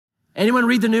Anyone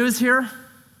read the news here?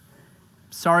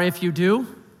 Sorry if you do.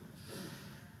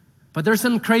 But there's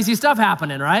some crazy stuff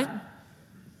happening, right?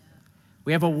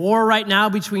 We have a war right now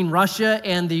between Russia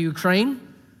and the Ukraine,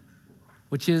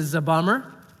 which is a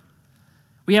bummer.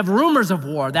 We have rumors of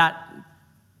war, that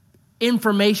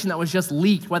information that was just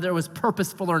leaked, whether it was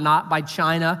purposeful or not by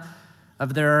China,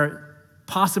 of their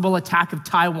possible attack of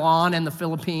Taiwan and the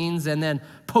Philippines, and then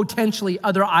potentially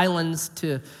other islands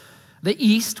to the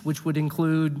east, which would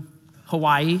include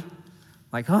Hawaii.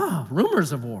 Like,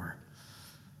 rumors of war.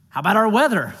 How about our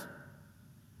weather?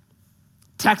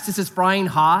 Texas is frying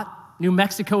hot. New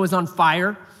Mexico is on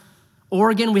fire.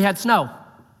 Oregon, we had snow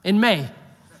in May. You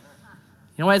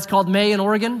know why it's called May in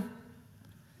Oregon?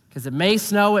 Because it may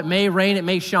snow, it may rain, it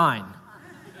may shine.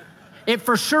 It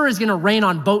for sure is gonna rain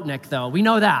on Boatneck, though. We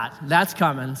know that. That's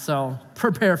coming, so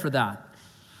prepare for that.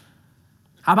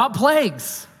 How about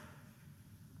plagues?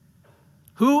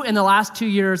 Who in the last 2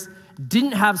 years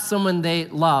didn't have someone they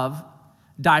love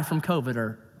die from COVID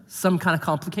or some kind of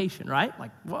complication, right? Like,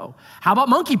 whoa. How about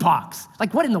monkeypox?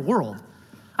 Like, what in the world?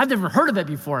 I've never heard of it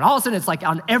before. And all of a sudden, it's like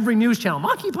on every news channel,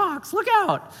 monkeypox, look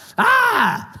out.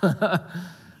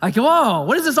 Like, whoa,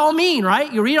 what does this all mean,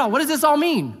 right? You read what does this all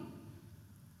mean?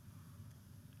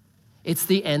 It's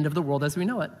the end of the world as we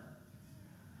know it.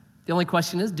 The only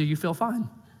question is, do you feel fine?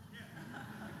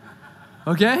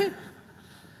 Okay?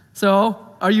 So,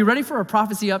 are you ready for a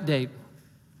prophecy update?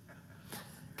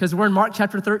 Because we're in Mark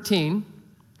chapter 13,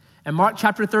 and Mark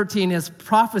chapter 13 is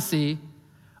prophecy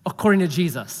according to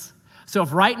Jesus. So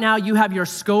if right now you have your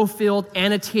Schofield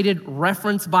annotated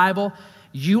reference Bible,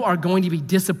 you are going to be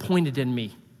disappointed in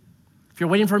me. If you're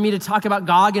waiting for me to talk about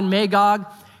Gog and Magog,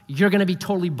 you're going to be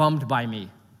totally bummed by me,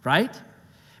 right?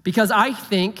 Because I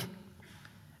think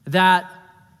that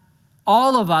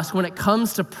all of us, when it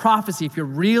comes to prophecy, if you're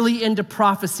really into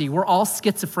prophecy, we're all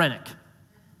schizophrenic.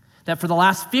 That for the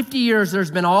last 50 years, there's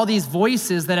been all these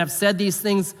voices that have said these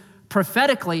things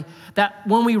prophetically, that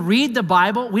when we read the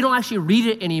Bible, we don't actually read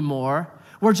it anymore.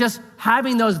 We're just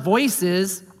having those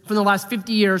voices from the last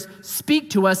 50 years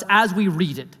speak to us as we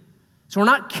read it. So we're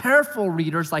not careful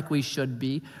readers like we should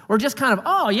be. We're just kind of,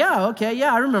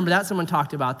 I remember that. Someone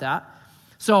talked about that.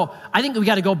 So I think we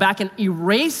got to go back and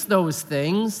erase those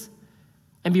things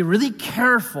and be really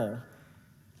careful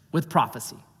with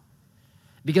prophecy.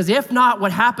 Because if not,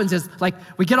 what happens is like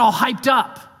we get all hyped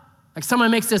up. Like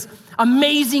someone makes this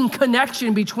amazing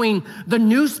connection between the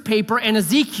newspaper and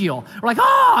Ezekiel. We're like,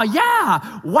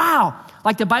 wow.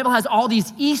 Like the Bible has all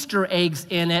these Easter eggs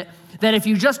in it that if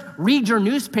you just read your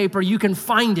newspaper, you can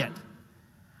find it.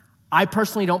 I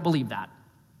personally don't believe that.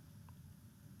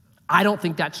 I don't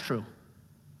think that's true.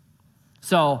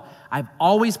 So I've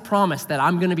always promised that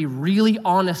I'm gonna be really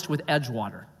honest with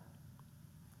Edgewater,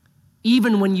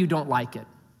 even when you don't like it,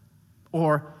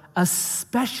 or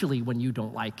especially when you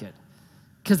don't like it,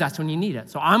 because that's when you need it.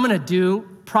 So I'm gonna do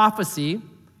prophecy,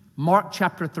 Mark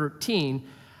chapter 13,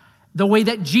 the way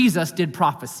that Jesus did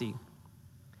prophecy.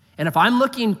 And if I'm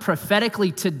looking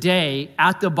prophetically today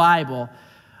at the Bible,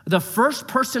 the first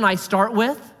person I start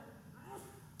with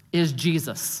is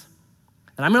Jesus.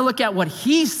 And I'm gonna look at what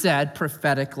he said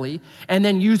prophetically and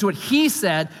then use what he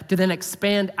said to then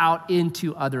expand out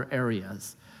into other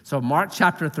areas. So Mark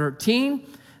chapter 13,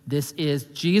 this is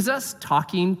Jesus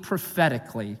talking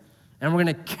prophetically. And we're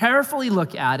gonna carefully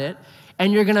look at it,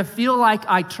 and you're gonna feel like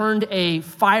I turned a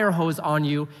fire hose on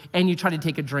you and you try to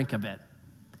take a drink of it.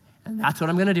 And that's what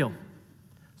I'm gonna do.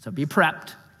 So be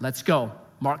prepped. Let's go.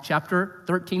 Mark chapter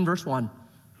 13, verse 1.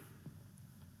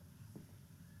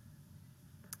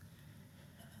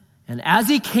 And as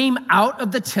he came out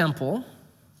of the temple,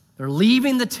 they're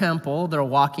leaving the temple, they're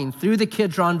walking through the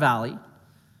Kidron Valley.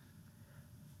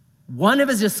 One of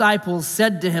his disciples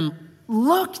said to him,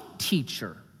 "Look,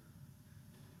 teacher,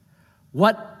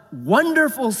 what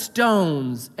wonderful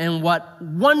stones and what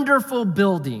wonderful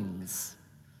buildings."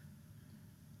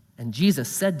 And Jesus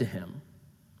said to him,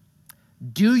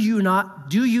 Do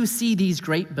you see these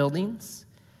great buildings?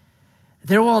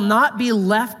 There will not be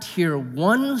left here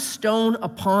one stone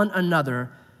upon another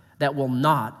that will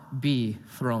not be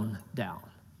thrown down.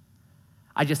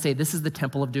 I just say this is the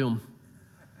temple of doom.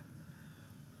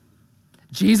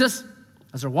 Jesus,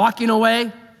 as they're walking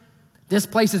away, this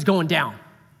place is going down.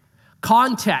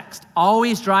 Context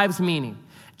always drives meaning.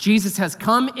 Jesus has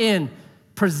come in,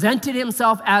 presented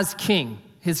himself as king,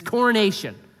 his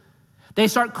coronation. They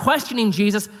start questioning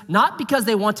Jesus, not because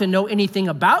they want to know anything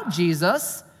about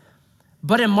Jesus,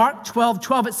 but in Mark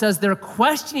 12:12, it says they're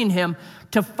questioning him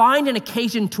to find an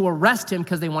occasion to arrest him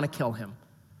because they want to kill him.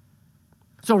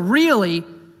 So really,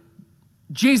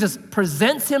 Jesus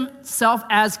presents himself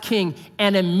as king,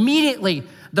 and immediately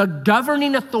The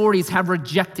governing authorities have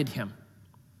rejected him.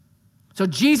 So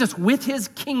Jesus, with his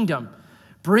kingdom,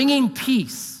 bringing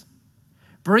peace,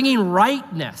 bringing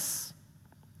rightness,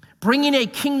 bringing a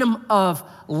kingdom of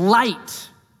light,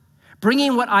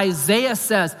 bringing what Isaiah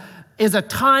says is a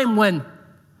time when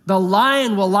the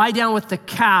lion will lie down with the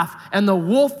calf, and the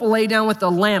wolf will lay down with the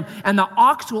lamb, and the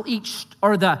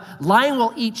lion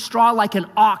will eat straw like an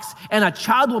ox, and a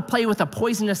child will play with a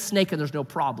poisonous snake, and there's no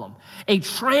problem. A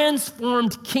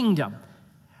transformed kingdom.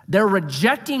 They're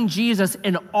rejecting Jesus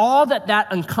and all that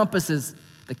encompasses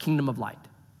the kingdom of light.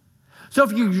 So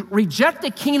if you reject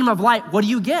the kingdom of light, what do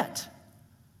you get?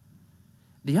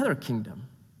 The other kingdom,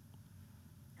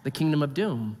 the kingdom of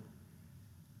doom,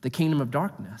 the kingdom of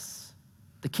darkness,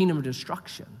 the kingdom of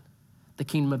destruction, the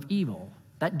kingdom of evil.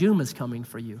 That doom is coming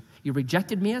for you. You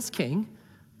rejected me as king.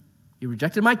 You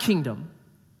rejected my kingdom.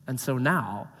 And so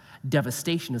now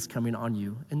devastation is coming on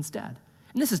you instead.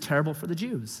 And this is terrible for the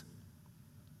Jews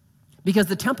because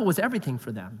the temple was everything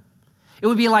for them. It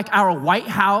would be like our White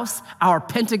House, our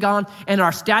Pentagon, and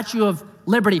our Statue of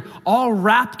Liberty all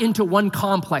wrapped into one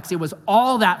complex. It was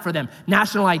all that for them.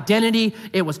 National identity,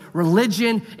 it was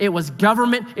religion, it was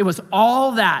government, it was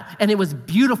all that. And it was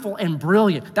beautiful and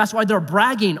brilliant. That's why they're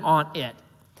bragging on it.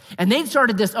 And they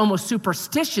started this almost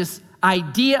superstitious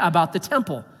idea about the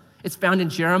temple. It's found in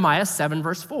Jeremiah 7,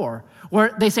 verse 4,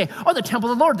 where they say, oh, the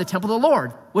temple of the Lord, the temple of the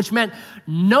Lord, which meant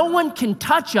no one can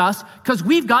touch us because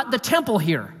we've got the temple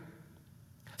here.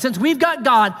 Since we've got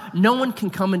God, no one can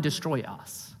come and destroy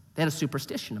us. They had a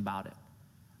superstition about it.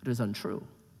 It was untrue.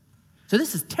 So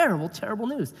this is terrible, terrible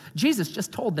news. Jesus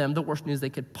just told them the worst news they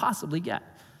could possibly get.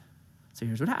 So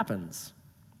here's what happens.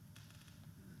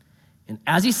 And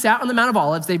as he sat on the Mount of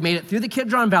Olives, they've made it through the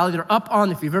Kidron Valley. They're up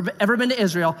on, if you've ever been to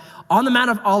Israel, on the Mount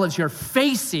of Olives, you're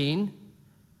facing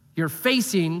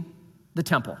the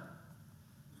temple.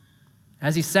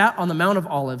 As he sat on the Mount of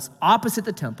Olives opposite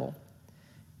the temple,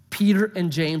 Peter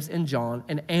and James and John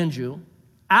and Andrew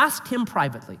asked him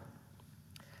privately,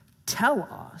 tell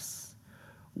us,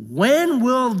 when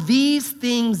will these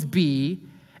things be,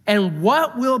 and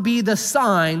what will be the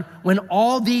sign when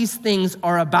all these things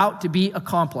are about to be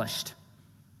accomplished?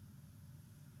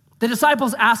 The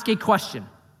disciples ask a question.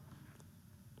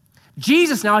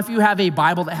 Jesus, now if you have a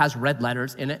Bible that has red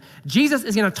letters in it, Jesus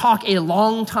is gonna talk a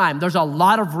long time. There's a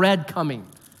lot of red coming.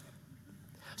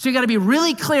 So you gotta be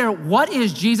really clear, what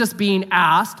is Jesus being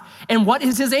asked and what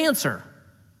is his answer?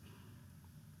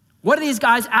 What are these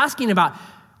guys asking about?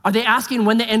 Are they asking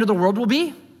when the end of the world will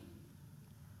be?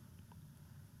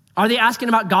 Are they asking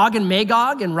about Gog and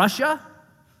Magog in Russia?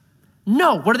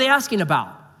 No, what are they asking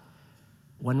about?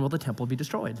 When will the temple be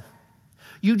destroyed?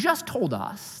 You just told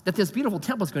us that this beautiful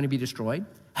temple is going to be destroyed.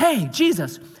 Hey,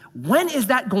 Jesus, when is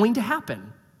that going to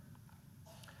happen?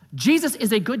 Jesus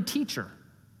is a good teacher.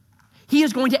 He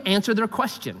is going to answer their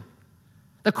question.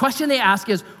 The question they ask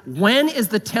is, when is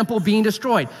the temple being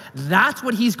destroyed? That's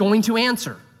what he's going to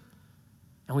answer.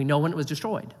 And we know when it was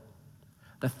destroyed.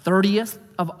 The 30th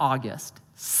of August,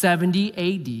 70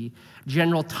 AD,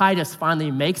 General Titus finally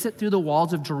makes it through the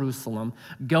walls of Jerusalem,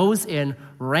 goes in,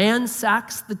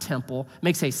 ransacks the temple,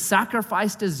 makes a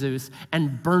sacrifice to Zeus,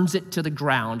 and burns it to the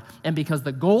ground. And because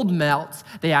the gold melts,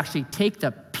 they actually take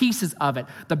the pieces of it,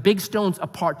 the big stones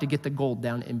apart to get the gold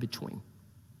down in between.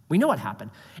 We know what happened.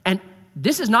 And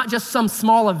this is not just some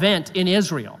small event in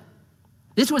Israel.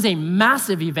 This was a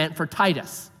massive event for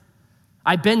Titus.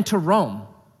 I've been to Rome.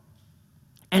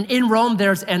 And in Rome,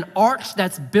 there's an arch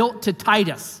that's built to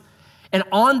Titus. And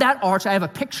on that arch, I have a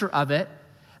picture of it.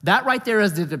 That right there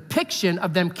is the depiction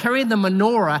of them carrying the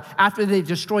menorah after they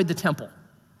destroyed the temple.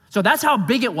 So that's how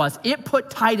big it was. It put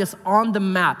Titus on the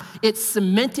map. It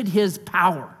cemented his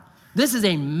power. This is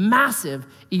a massive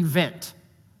event.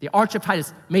 The Arch of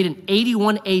Titus, made in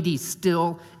 81 AD,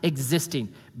 still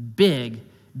existing. Big,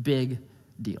 big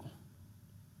deal.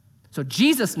 So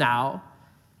Jesus now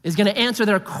is going to answer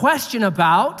their question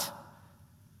about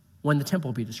when the temple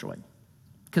will be destroyed,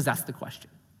 because that's the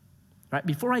question, right?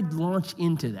 Before I launch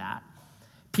into that,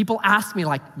 people ask me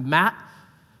like, Matt,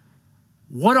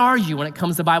 what are you when it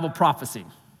comes to Bible prophecy?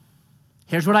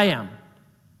 Here's what I am.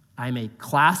 I'm a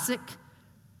classic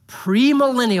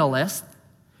premillennialist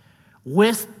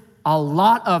with a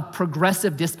lot of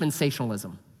progressive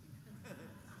dispensationalism.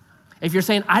 If you're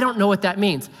saying, I don't know what that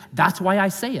means, that's why I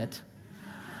say it.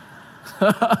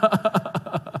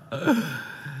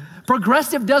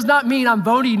 Progressive does not mean I'm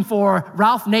voting for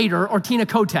Ralph Nader or Tina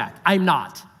Kotek. I'm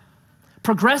not.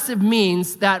 Progressive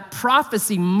means that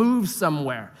prophecy moves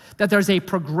somewhere, that there's a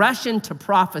progression to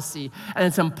prophecy, and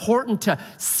it's important to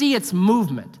see its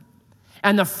movement.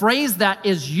 And the phrase that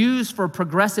is used for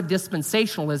progressive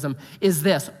dispensationalism is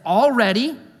this: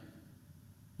 already,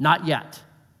 not yet.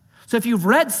 So if you've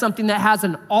read something that has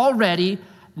an already,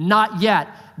 not yet,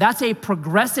 that's a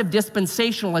progressive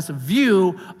dispensationalist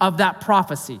view of that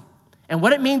prophecy. And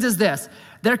what it means is this: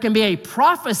 there can be a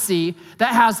prophecy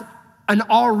that has an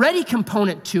already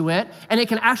component to it, and it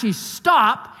can actually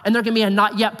stop, and there can be a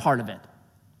not yet part of it.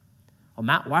 Well,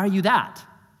 Matt, why are you that?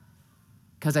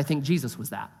 Because I think Jesus was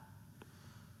that.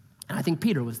 And I think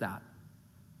Peter was that.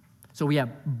 So we have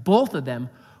both of them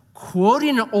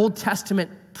quoting an Old Testament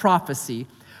prophecy,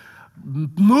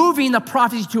 moving the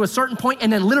prophecy to a certain point,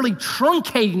 and then literally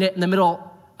truncating it in the middle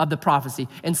of the prophecy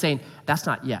and saying, that's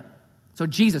not yet. So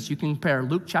Jesus, you can compare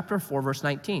Luke chapter 4, verse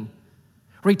 19,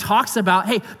 where he talks about,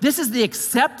 hey, this is the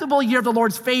acceptable year of the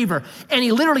Lord's favor. And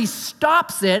he literally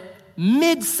stops it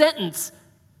mid-sentence,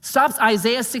 stops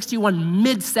Isaiah 61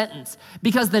 mid-sentence,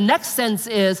 because the next sentence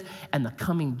is, and the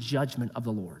coming judgment of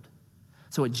the Lord.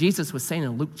 So what Jesus was saying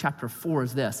in Luke chapter 4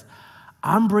 is this: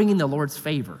 I'm bringing the Lord's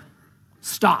favor.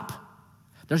 Stop.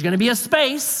 There's going to be a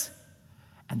space,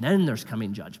 and then there's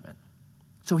coming judgment.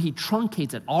 So he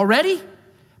truncates it already,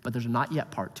 but there's a not yet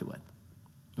part to it,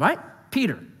 right?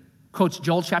 Peter quotes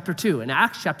Joel chapter 2 and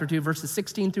Acts chapter 2, verses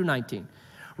 16 through 19.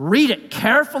 Read it,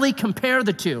 carefully compare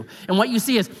the two. And what you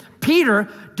see is Peter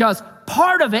does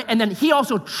part of it, and then he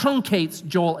also truncates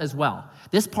Joel as well.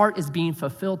 This part is being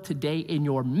fulfilled today in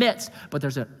your midst, but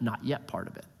there's a not yet part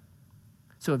of it.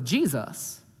 So if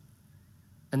Jesus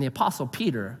and the Apostle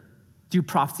Peter do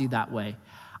prophecy that way,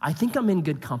 I think I'm in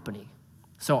good company.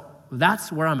 So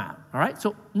that's where I'm at, all right?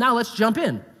 So now let's jump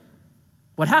in.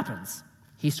 What happens?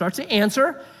 He starts to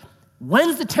answer,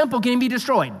 when's the temple going to be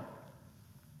destroyed?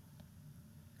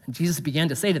 And Jesus began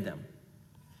to say to them,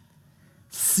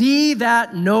 see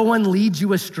that no one leads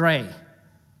you astray.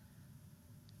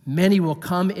 Many will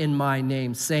come in my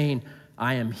name, saying,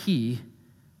 I am he,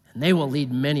 and they will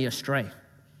lead many astray.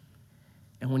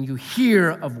 And when you hear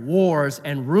of wars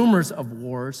and rumors of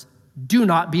wars, do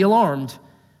not be alarmed.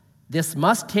 This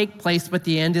must take place, but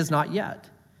the end is not yet.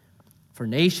 For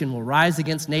nation will rise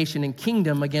against nation and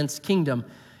kingdom against kingdom,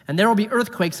 and there will be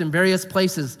earthquakes in various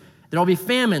places. There will be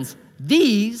famines.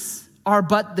 These are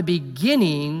but the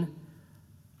beginning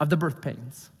of the birth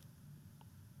pains.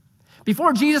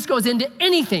 Before Jesus goes into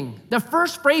anything, the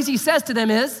first phrase he says to them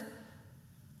is,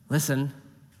 listen,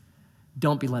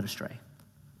 don't be led astray.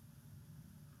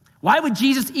 Why would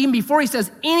Jesus, even before he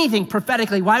says anything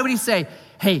prophetically, why would he say,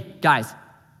 hey, guys,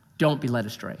 don't be led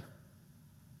astray?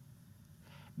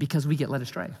 Because we get led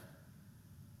astray.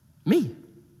 Me.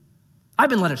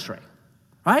 I've been led astray,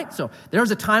 right? So there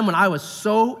was a time when I was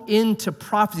so into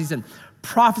prophecies and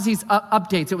prophecies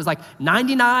updates. It was like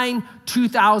 99,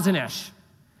 2000-ish.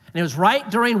 And it was right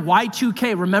during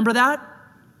Y2K. Remember that?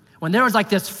 When there was like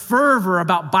this fervor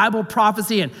about Bible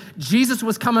prophecy and Jesus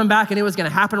was coming back and it was going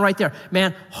to happen right there.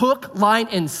 Man, hook, line,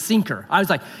 and sinker. I was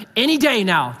like, any day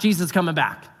now, Jesus is coming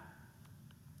back.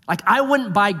 Like, I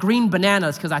wouldn't buy green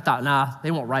bananas because I thought, nah,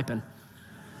 they won't ripen.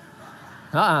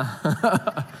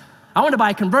 I want to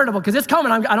buy a convertible because it's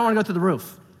coming. I don't want to go through the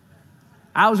roof.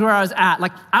 I was where I was at.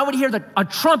 Like, I would hear a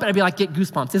trumpet, I'd be like, get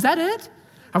goosebumps. Is that it?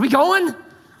 Are we going?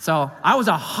 So I was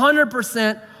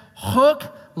 100% hook,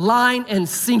 line, and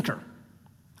sinker.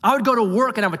 I would go to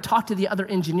work and I would talk to the other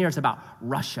engineers about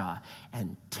Russia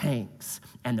and tanks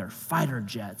and their fighter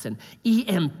jets and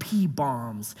EMP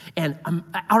bombs and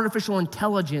artificial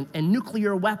intelligence and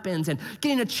nuclear weapons and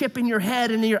getting a chip in your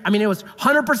head and it was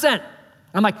 100%.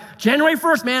 I'm like, January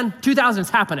 1st, man, 2000 is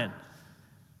happening.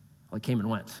 Well, it came and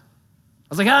went. I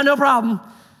was like, no problem.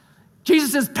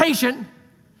 Jesus is patient.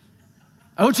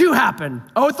 02 happened,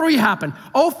 03 happened,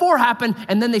 04 happened,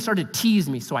 and then they started to tease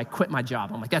me, so I quit my job.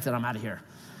 I'm like, that's it, I'm out of here.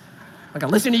 Like, I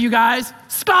listen to you guys,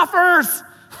 scoffers.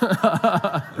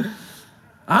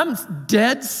 I'm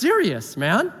dead serious,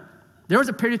 man. There was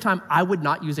a period of time I would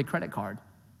not use a credit card.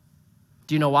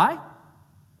 Do you know why?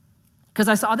 Because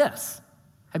I saw this.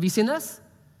 Have you seen this?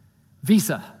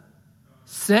 Visa,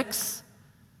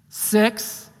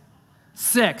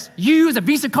 666. You use a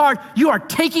Visa card, you are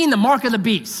taking the mark of the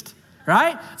beast.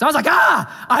 Right? So I was like,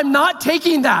 I'm not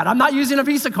taking that. I'm not using a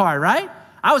Visa card, right?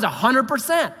 I was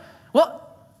 100%. Well,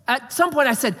 at some point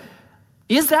I said,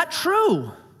 is that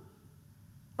true?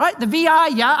 Right? The VI,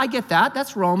 yeah, I get that.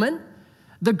 That's Roman.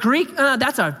 The Greek,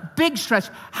 that's a big stretch.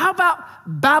 How about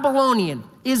Babylonian?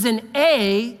 Is an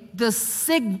A the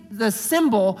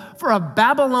symbol for a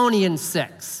Babylonian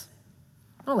 6?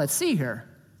 Oh, let's see here.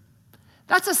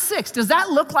 That's a 6. Does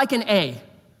that look like an A?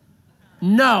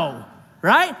 No.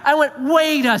 Right? I went,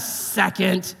 wait a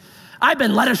second. I've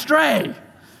been led astray.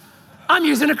 I'm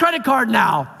using a credit card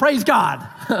now. Praise God.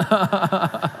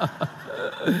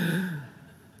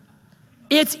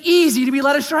 It's easy to be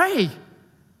led astray.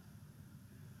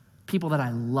 People that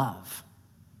I love.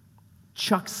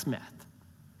 Chuck Smith.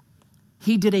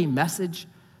 He did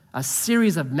a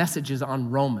series of messages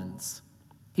on Romans.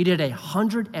 He did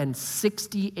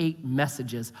 168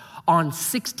 messages on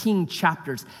 16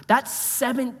 chapters. That's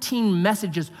 17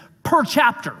 messages per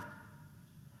chapter.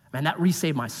 Man, that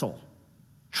resaved my soul,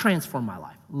 transformed my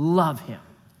life. Love him.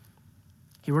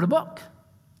 He wrote a book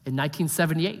in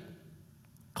 1978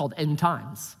 called End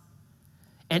Times.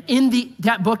 And in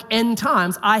that book, End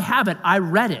Times, I have it. I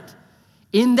read it.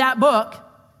 In that book,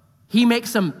 he makes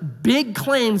some big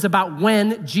claims about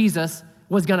when Jesus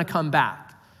was going to come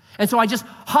back. And so I just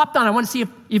hopped on. I want to see if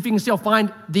you can still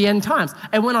find the End Times.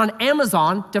 I went on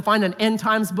Amazon to find an End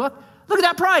Times book. Look at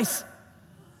that price.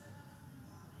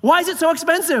 Why is it so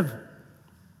expensive?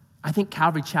 I think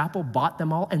Calvary Chapel bought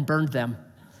them all and burned them.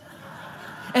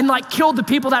 And killed the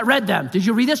people that read them. Did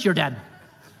you read this? You're dead.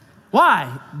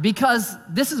 Why? Because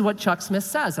this is what Chuck Smith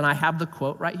says, and I have the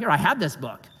quote right here. I have this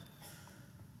book.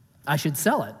 I should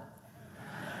sell it.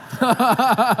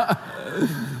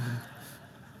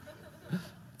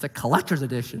 It's a collector's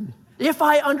edition. If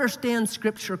I understand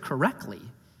Scripture correctly,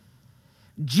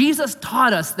 Jesus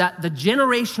taught us that the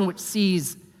generation which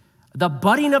sees the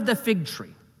budding of the fig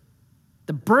tree,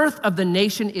 the birth of the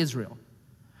nation Israel,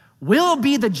 will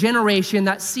be the generation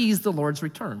that sees the Lord's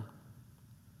return.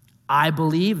 I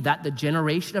believe that the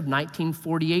generation of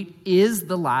 1948 is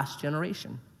the last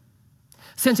generation.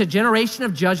 Since a generation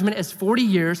of judgment is 40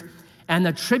 years and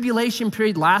the tribulation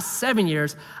period lasts 7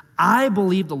 years, I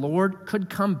believe the Lord could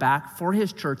come back for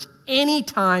his church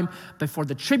anytime before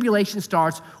the tribulation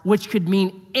starts, which could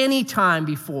mean any time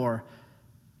before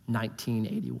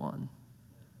 1981.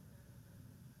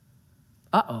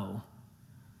 Uh-oh.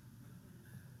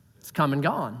 It's come and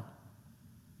gone.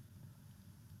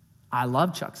 I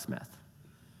love Chuck Smith.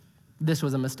 This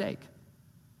was a mistake.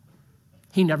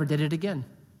 He never did it again.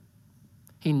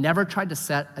 He never tried to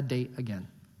set a date again.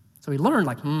 So he learned,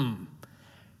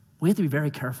 we have to be very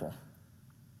careful.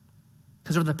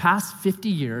 Because over the past 50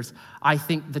 years, I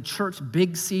think the church,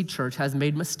 Big C Church, has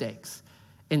made mistakes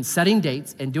in setting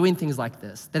dates and doing things like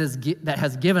this that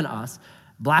has given us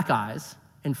black eyes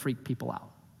and freaked people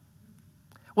out.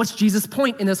 What's Jesus'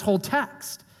 point in this whole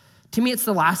text? To me, it's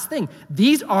the last thing.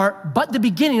 These are but the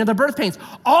beginning of the birth pains.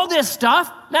 All this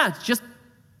stuff, man, it's just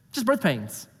birth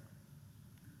pains.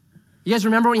 You guys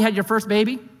remember when you had your first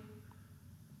baby?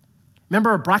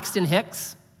 Remember Braxton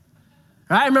Hicks?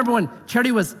 Right? I remember when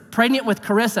Charity was pregnant with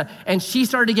Carissa and she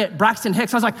started to get Braxton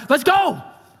Hicks. I was like, let's go.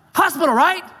 Hospital,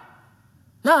 right?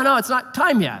 No, it's not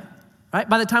time yet. Right?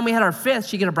 By the time we had our fifth,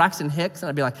 she'd get a Braxton Hicks and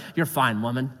I'd be like, you're fine,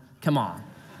 woman. Come on.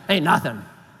 Ain't nothing.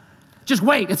 Just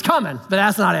wait, it's coming. But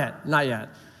that's not it. Not yet.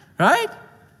 Right?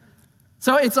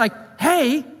 So it's like,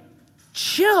 hey,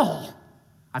 chill.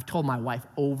 I've told my wife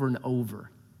over and over,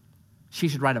 she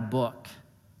should write a book,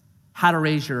 How to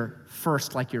Raise Your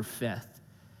First Like Your Fifth.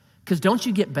 Because don't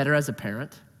you get better as a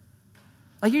parent?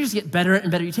 You just get better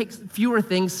and better. You take fewer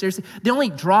things seriously. The only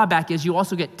drawback is you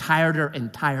also get tireder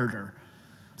and tireder.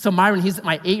 So Myron, he's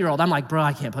my 8-year-old. I'm like, bro,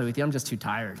 I can't play with you. I'm just too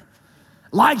tired.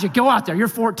 Elijah, go out there. You're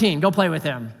 14. Go play with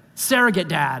him. Surrogate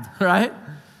dad, right?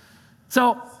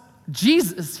 So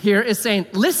Jesus here is saying,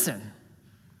 listen,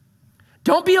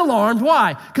 don't be alarmed.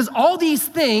 Why? Because all these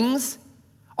things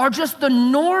are just the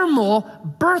normal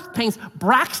birth pains,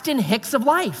 Braxton Hicks of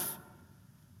life,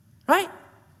 right?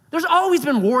 There's always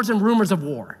been wars and rumors of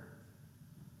war.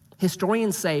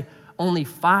 Historians say only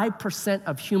 5%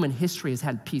 of human history has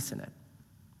had peace in it.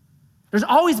 There's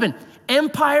always been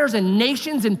empires and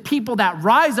nations and people that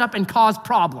rise up and cause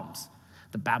problems.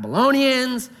 The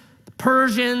Babylonians, the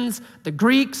Persians, the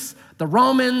Greeks, the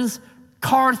Romans,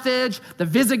 Carthage, the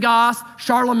Visigoths,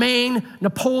 Charlemagne,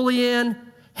 Napoleon,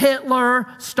 Hitler,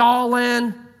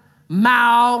 Stalin,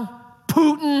 Mao,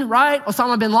 Putin, right?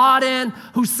 Osama bin Laden,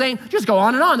 Hussein, just go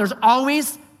on and on. There's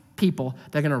always people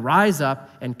that are gonna rise up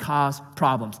and cause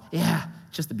problems. Yeah,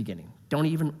 just the beginning. Don't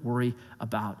even worry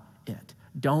about it.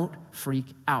 Don't freak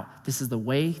out. This is the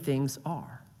way things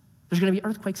are. There's gonna be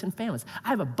earthquakes and famines. I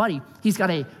have a buddy, he's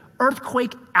got an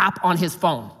earthquake app on his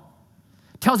phone.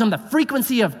 Tells him the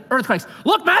frequency of earthquakes.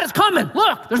 Look, Matt, it's coming.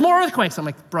 Look, there's more earthquakes. I'm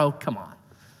like, bro, come on.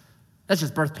 That's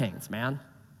just birth pains, man.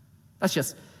 That's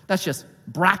just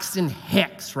Braxton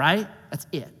Hicks, right? That's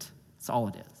it. That's all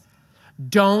it is.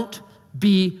 Don't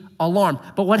be alarmed.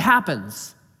 But what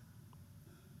happens?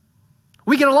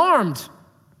 We get alarmed,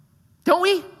 don't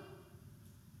we?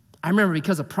 I remember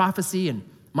because of prophecy and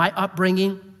my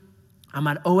upbringing, I'm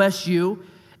at OSU,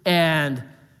 and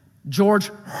George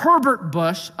Herbert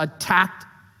Bush attacked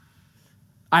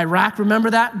Iraq. Remember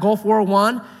that? Gulf War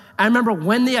I? I remember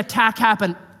when the attack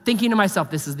happened, thinking to myself,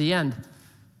 this is the end.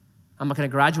 I'm not going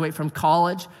to graduate from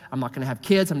college. I'm not going to have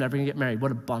kids. I'm never going to get married.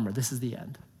 What a bummer. This is the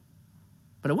end.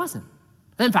 But it wasn't.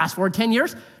 Then fast forward 10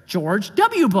 years, George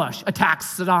W. Bush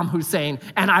attacks Saddam Hussein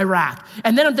and Iraq.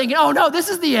 And then I'm thinking, oh no, this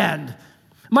is the end.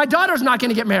 My daughter's not going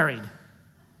to get married.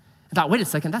 I thought, wait a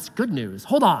second, that's good news.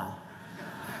 Hold on.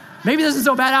 Maybe this isn't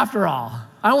so bad after all.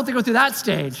 I don't want to go through that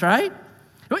stage, right?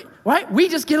 Right? We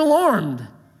just get alarmed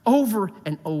over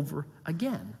and over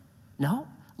again. No,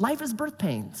 life is birth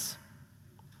pains.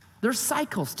 There's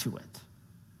cycles to it.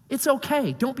 It's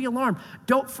okay. Don't be alarmed.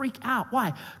 Don't freak out.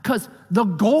 Why? Because the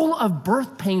goal of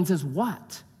birth pains is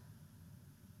what?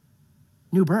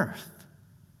 New birth.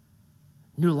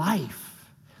 New life.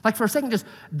 Like for a second, just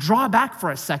draw back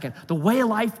for a second. The way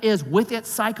life is with its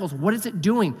cycles, what is it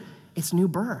doing? It's new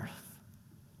birth,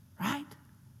 right?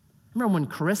 Remember when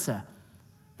Carissa,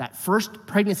 that first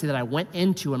pregnancy that I went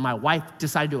into and my wife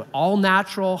decided to do it all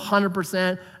natural,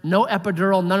 100%, no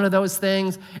epidural, none of those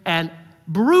things, and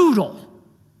brutal,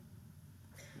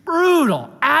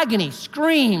 agony,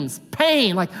 screams,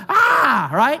 pain, like,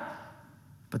 right?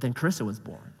 But then Carissa was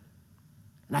born.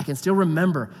 And I can still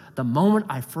remember the moment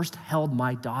I first held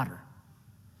my daughter.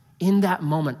 In that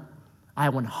moment, I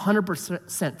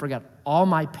 100% forgot all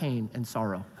my pain and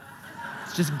sorrow.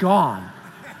 It's just gone.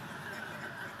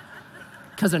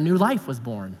 Because a new life was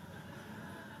born.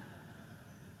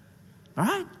 All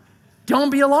right? Don't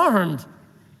be alarmed,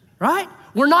 right?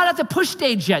 We're not at the push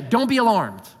stage yet. Don't be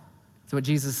alarmed. That's what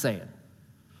Jesus is saying.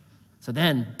 So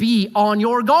then, be on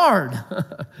your guard.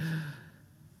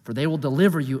 For they will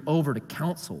deliver you over to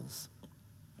councils,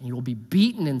 and you will be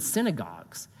beaten in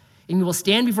synagogues, and you will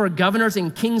stand before governors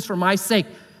and kings for my sake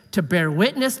to bear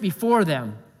witness before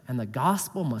them. And the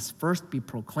gospel must first be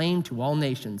proclaimed to all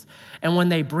nations. And when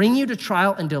they bring you to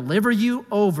trial and deliver you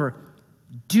over,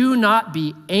 do not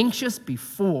be anxious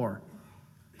beforehand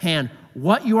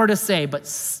what you are to say, but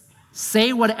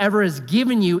say whatever is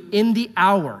given you in the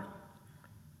hour.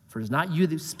 For it is not you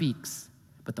that speaks,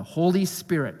 but the Holy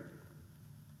Spirit.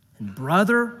 And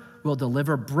brother will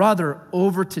deliver brother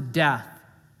over to death,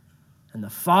 and the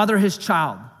father his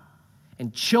child,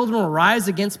 and children will rise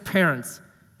against parents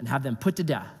and have them put to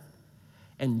death.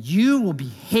 And you will be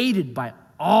hated by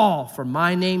all for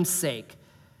my name's sake,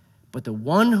 but the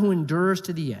one who endures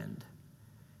to the end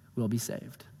will be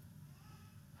saved.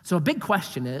 So a big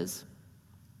question is,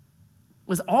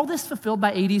 was all this fulfilled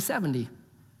by AD 70?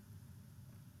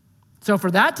 So for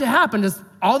that to happen, is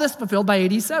all this fulfilled by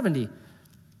AD 70?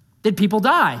 Did people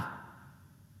die?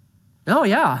 Oh,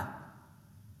 yeah.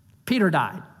 Peter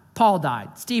died. Paul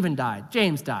died. Stephen died.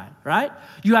 James died, right?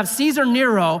 You have Caesar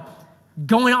Nero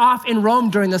going off in Rome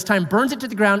during this time, burns it to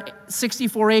the ground,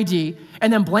 64 AD,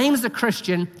 and then blames the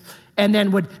Christian, and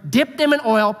then would dip them in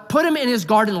oil, put them in his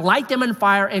garden, light them in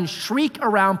fire, and shriek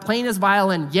around, playing his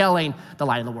violin, yelling, the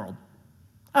light of the world.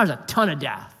 That was a ton of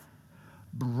death.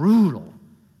 Brutal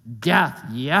death,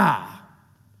 yeah.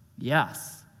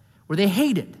 Yes. Were they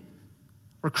hated?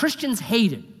 Were Christians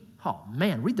hated? Oh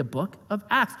man, read the book of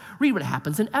Acts. Read what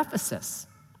happens in Ephesus.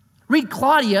 Read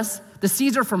Claudius, the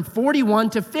Caesar from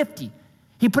 41 to 50.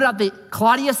 He put out the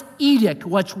Claudius Edict,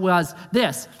 which was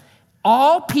this: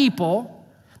 all people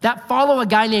that follow a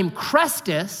guy named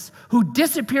Chrestus, who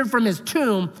disappeared from his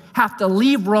tomb, have to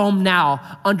leave Rome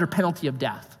now under penalty of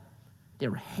death. They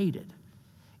were hated.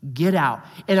 Get out.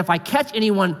 And if I catch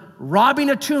anyone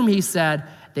robbing a tomb, he said,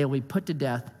 they will be put to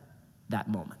death that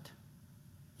moment.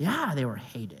 Yeah, they were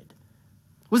hated.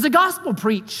 Was the gospel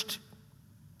preached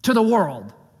to the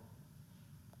world?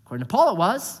 According to Paul, it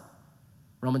was.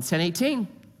 Romans 10:18,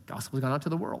 gospel has gone out to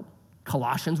the world.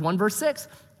 Colossians 1 verse 6,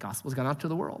 gospel has gone out to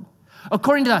the world.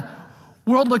 According to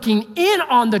the world looking in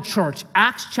on the church,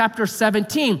 Acts chapter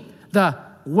 17, the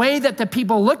way that the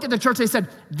people looked at the church, they said,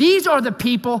 these are the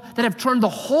people that have turned the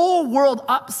whole world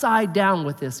upside down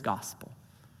with this gospel.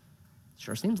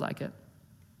 Sure seems like it.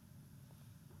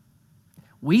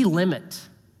 We limit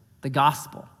the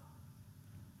gospel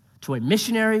to a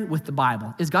missionary with the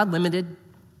Bible. Is God limited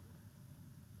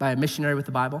by a missionary with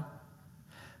the Bible?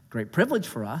 Great privilege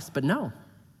for us, but no.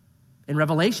 In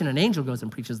Revelation, an angel goes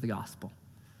and preaches the gospel.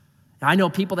 Now, I know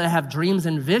people that have dreams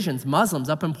and visions, Muslims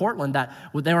up in Portland, that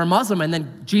they were Muslim and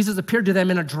then Jesus appeared to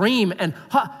them in a dream and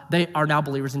they are now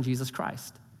believers in Jesus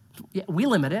Christ. Yeah, we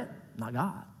limit it, not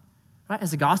God. Right?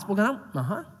 Has the gospel gone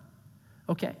out?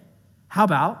 Okay. How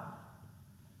about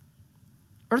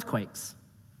earthquakes?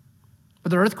 Were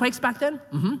there earthquakes back then?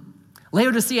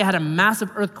 Laodicea had a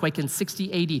massive earthquake in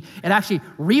 60 AD. It actually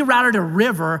rerouted a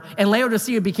river, and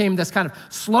Laodicea became this kind of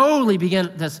slowly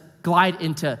began this glide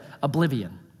into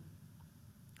oblivion.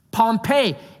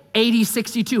 Pompeii, AD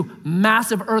 62,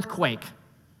 massive earthquake.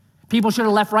 People should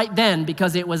have left right then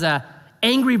because it was an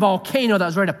angry volcano that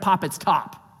was ready to pop its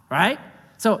top, right?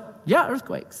 So, yeah,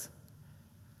 earthquakes.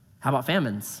 How about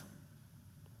famines?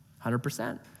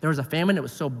 100%. There was a famine that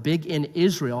was so big in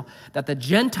Israel that the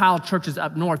Gentile churches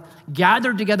up north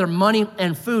gathered together money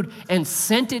and food and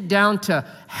sent it down to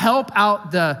help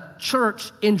out the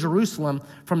church in Jerusalem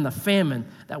from the famine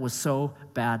that was so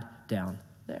bad down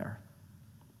there.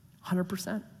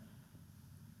 100%.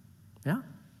 Yeah.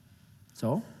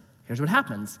 So here's what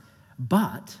happens.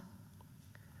 But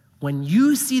when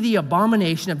you see the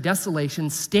abomination of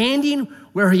desolation standing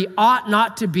where he ought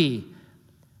not to be,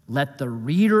 let the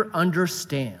reader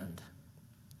understand.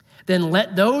 Then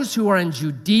let those who are in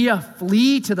Judea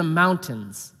flee to the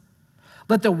mountains.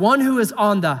 Let the one who is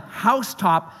on the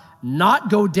housetop not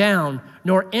go down,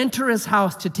 nor enter his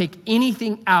house to take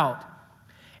anything out.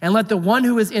 And let the one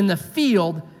who is in the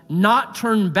field not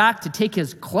turn back to take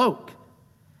his cloak.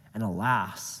 And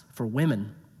alas, for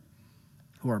women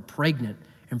who are pregnant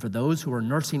and for those who are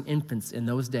nursing infants in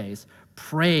those days,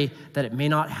 pray that it may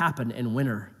not happen in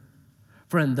winter.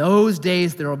 For in those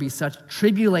days there will be such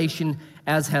tribulation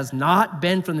as has not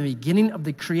been from the beginning of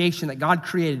the creation that God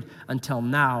created until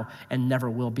now and never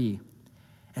will be.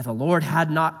 If the Lord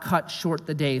had not cut short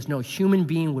the days, no human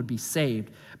being would be saved.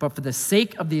 But for the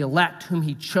sake of the elect whom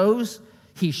he chose,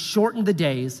 he shortened the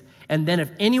days. And then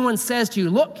if anyone says to you,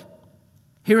 look,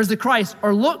 here is the Christ,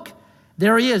 or look,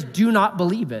 there he is, do not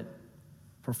believe it.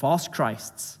 For false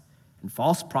Christs and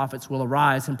false prophets will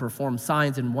arise and perform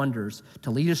signs and wonders to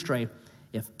lead astray,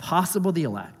 if possible, the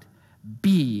elect.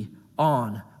 Be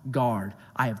on guard.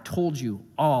 I have told you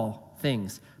all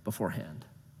things beforehand.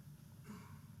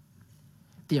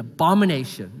 The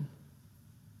abomination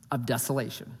of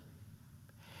desolation.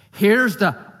 Here's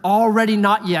the already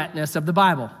not yetness of the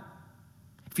Bible.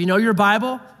 If you know your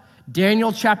Bible,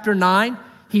 Daniel chapter 9,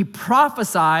 he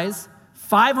prophesies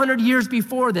 500 years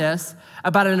before this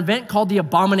about an event called the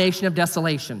abomination of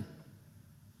desolation.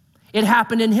 It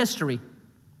happened in history.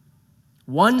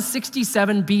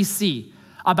 167 BC,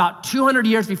 about 200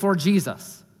 years before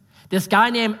Jesus. This guy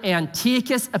named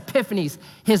Antiochus Epiphanes,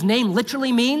 his name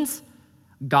literally means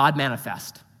God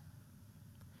manifest.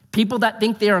 People that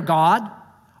think they are God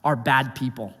are bad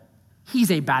people.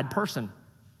 He's a bad person.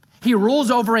 He rules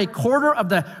over a quarter of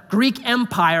the Greek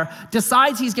Empire,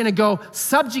 decides he's gonna go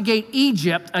subjugate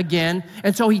Egypt again,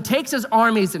 and so he takes his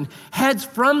armies and heads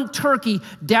from Turkey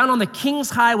down on the King's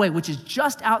Highway, which is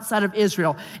just outside of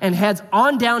Israel, and heads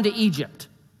on down to Egypt.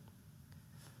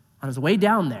 On his way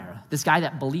down there, this guy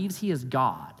that believes he is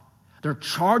God, they're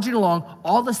charging along.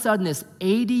 All of a sudden, this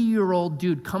 80-year-old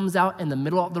dude comes out in the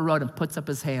middle of the road and puts up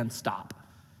his hand, stop.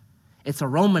 It's a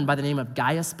Roman by the name of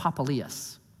Gaius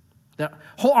Popilius. The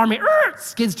whole army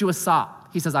skids to a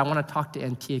stop. He says, I want to talk to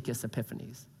Antiochus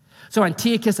Epiphanes. So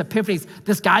Antiochus Epiphanes,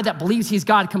 this guy that believes he's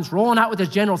God, comes rolling out with his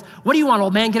generals. What do you want,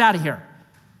 old man? Get out of here.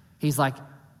 He's like,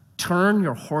 turn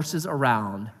your horses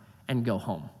around and go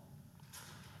home.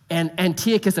 And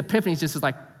Antiochus Epiphanes just is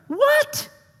like, what?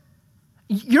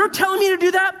 You're telling me to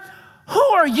do that? Who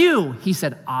are you? He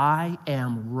said, I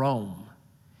am Rome.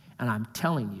 And I'm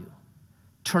telling you,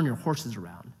 turn your horses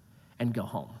around and go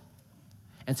home.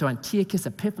 And so Antiochus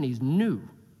Epiphanes knew,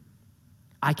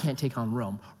 I can't take on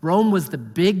Rome. Rome was the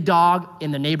big dog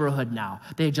in the neighborhood now.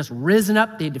 They had just risen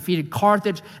up. They had defeated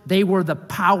Carthage. They were the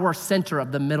power center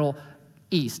of the Middle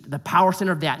East, the power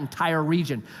center of that entire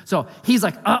region. So he's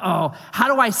like, uh-oh,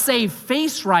 how do I save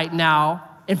face right now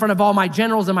in front of all my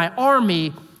generals and my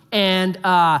army and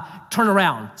turn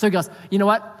around? So he goes, you know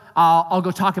what? I'll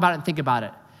go talk about it and think about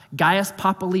it. Gaius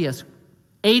Popilius,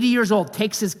 80 years old,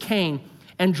 takes his cane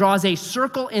and draws a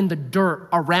circle in the dirt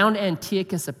around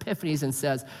Antiochus Epiphanes and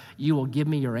says, you will give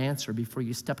me your answer before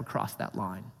you step across that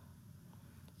line.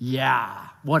 Yeah,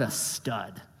 what a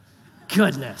stud.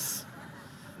 Goodness.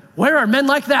 Where are men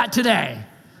like that today?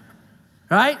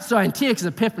 Right? So Antiochus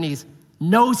Epiphanes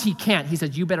knows he can't. He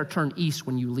says, you better turn east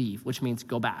when you leave, which means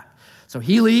go back. So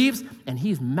he leaves and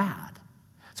he's mad.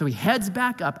 So he heads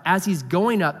back up. As he's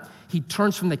going up, he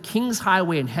turns from the King's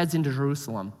Highway and heads into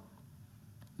Jerusalem.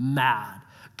 Mad.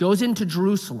 Goes into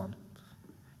Jerusalem,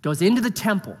 goes into the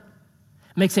temple,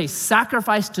 makes a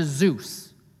sacrifice to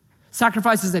Zeus,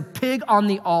 sacrifices a pig on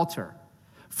the altar,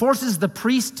 forces the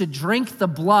priest to drink the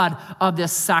blood of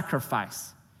this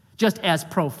sacrifice, just as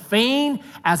profane,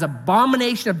 as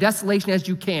abomination of desolation as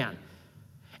you can.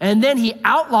 And then he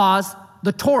outlaws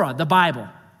the Torah, the Bible.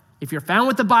 If you're found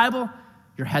with the Bible,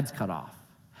 your head's cut off.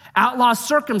 Outlaws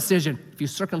circumcision. If you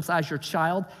circumcise your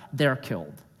child, they're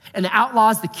killed. And the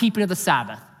outlaws the keeping of the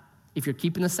Sabbath. If you're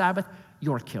keeping the Sabbath,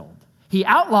 you're killed. He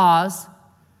outlaws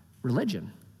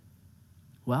religion.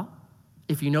 Well,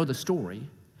 if you know the story,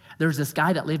 there's this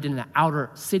guy that lived in an outer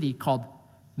city called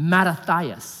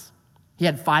Mattathias. He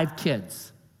had 5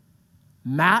 kids.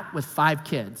 Matt with 5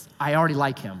 kids. I already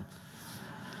like him.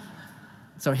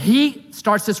 So he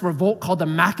starts this revolt called the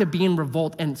Maccabean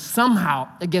Revolt, and somehow,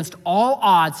 against all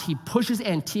odds, he pushes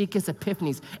Antiochus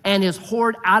Epiphanes and his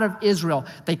horde out of Israel.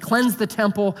 They cleanse the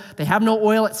temple. They have no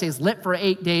oil. It stays lit for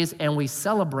 8 days, and we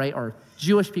celebrate, or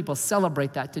Jewish people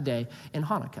celebrate that today in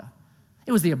Hanukkah.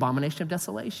 It was the abomination of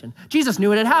desolation. Jesus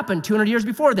knew it had happened 200 years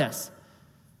before this.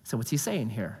 So what's he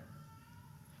saying here?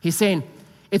 He's saying,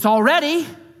 it's all ready,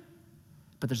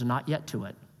 but there's a not yet to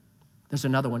it. There's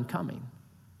another one coming.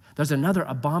 There's another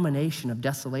abomination of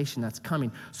desolation that's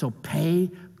coming. So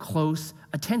pay close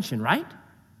attention, right?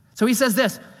 So he says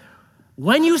this,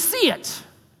 when you see it,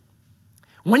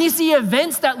 when you see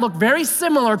events that look very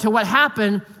similar to what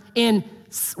happened in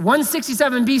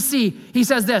 167 BC, he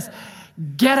says this,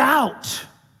 get out,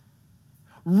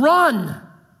 run.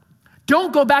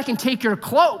 Don't go back and take your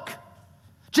cloak.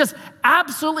 Just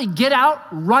absolutely get out,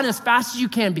 run as fast as you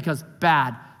can because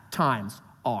bad times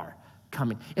are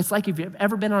coming. It's like if you've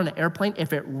ever been on an airplane,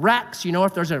 if it wrecks,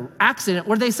 if there's an accident,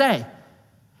 what do they say?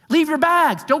 Leave your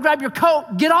bags, don't grab your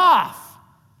coat, get off.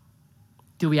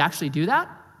 Do we actually do that?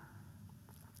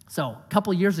 So a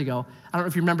couple years ago, I don't know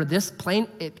if you remember this plane,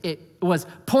 it was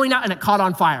pulling out and it caught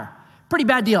on fire. Pretty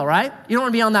bad deal, right? You don't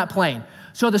want to be on that plane.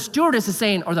 So the stewardess is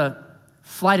saying, or the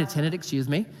flight attendant,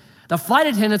 the flight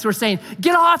attendants were saying,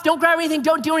 get off, don't grab anything,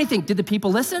 don't do anything. Did the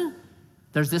people listen?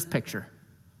 There's this picture.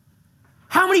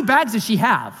 How many bags does she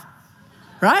have,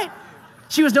 right?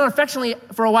 She was known affectionately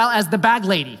for a while as the bag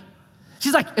lady.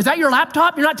 She's like, is that your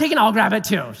laptop? You're not taking it, I'll grab it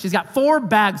too. She's got 4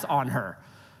 bags on her.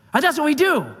 And that's what we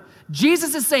do.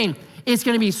 Jesus is saying, it's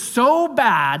gonna be so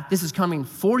bad, this is coming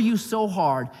for you so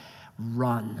hard,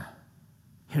 run.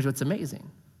 Here's what's amazing.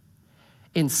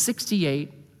 In 68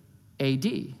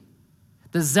 AD,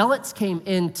 the Zealots came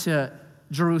into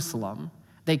Jerusalem.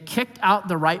 They kicked out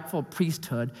the rightful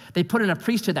priesthood. They put in a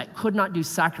priesthood that could not do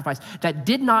sacrifice, that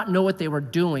did not know what they were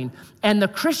doing. And the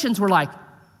Christians were like,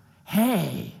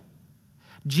 hey,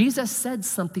 Jesus said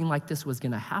something like this was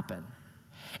gonna happen.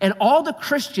 And all the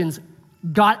Christians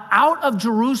got out of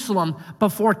Jerusalem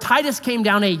before Titus came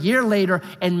down a year later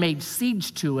and made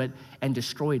siege to it and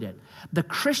destroyed it. The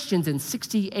Christians in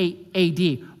 68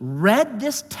 AD read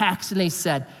this text and they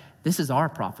said, this is our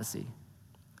prophecy.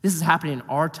 This is happening in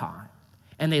our time.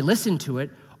 And they listened to it,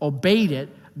 obeyed it,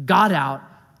 got out,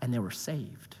 and they were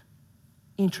saved.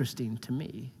 Interesting to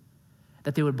me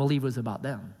that they would believe it was about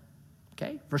them.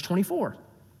 Okay, verse 24.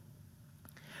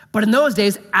 But in those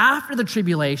days, after the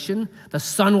tribulation, the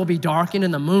sun will be darkened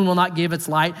and the moon will not give its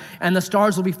light, and the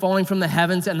stars will be falling from the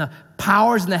heavens, and the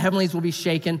powers in the heavenlies will be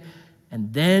shaken.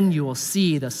 And then you will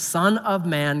see the Son of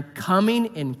Man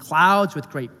coming in clouds with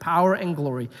great power and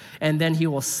glory. And then he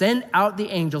will send out the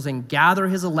angels and gather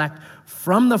his elect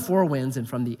from the 4 winds and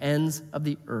from the ends of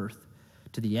the earth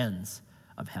to the ends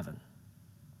of heaven.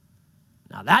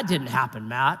 Now that didn't happen,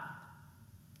 Matt.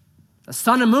 The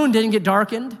sun and moon didn't get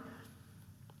darkened.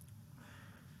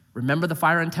 Remember the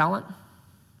fire and talent?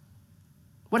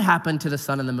 What happened to the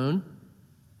sun and the moon?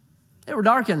 They were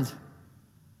darkened,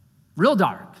 real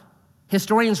dark.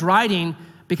 Historians writing,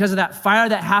 because of that fire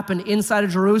that happened inside of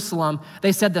Jerusalem,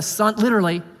 they said the sun,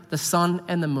 literally, the sun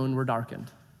and the moon were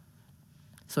darkened.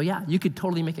 So yeah, you could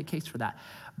totally make a case for that.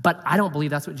 But I don't believe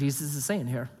that's what Jesus is saying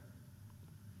here.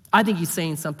 I think he's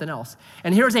saying something else.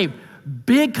 And here's a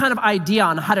big kind of idea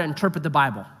on how to interpret the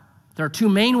Bible. There are 2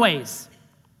 main ways.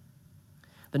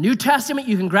 The New Testament,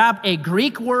 you can grab a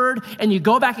Greek word and you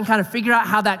go back and kind of figure out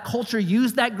how that culture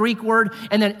used that Greek word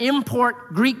and then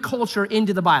import Greek culture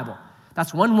into the Bible.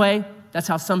 That's one way. That's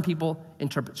how some people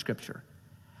interpret Scripture.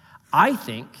 I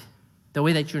think the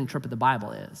way that you interpret the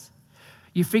Bible is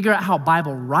you figure out how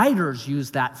Bible writers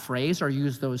use that phrase or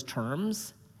use those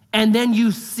terms, and then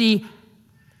you see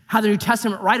how the New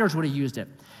Testament writers would have used it.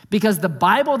 Because the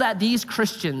Bible that these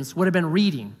Christians would have been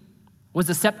reading was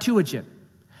the Septuagint,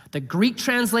 the Greek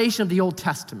translation of the Old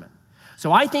Testament.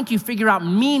 So I think you figure out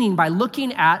meaning by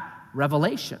looking at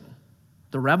Revelation,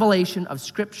 the revelation of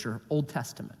Scripture, Old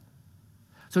Testament.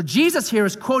 So Jesus here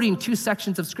is quoting 2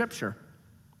 sections of Scripture.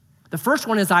 The first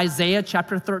one is Isaiah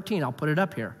chapter 13. I'll put it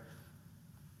up here.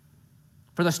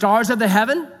 For the stars of the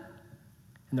heaven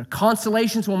and their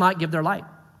constellations will not give their light.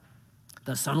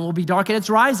 The sun will be dark at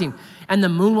its rising, and the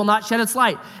moon will not shed its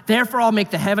light. Therefore, I'll make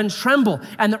the heavens tremble,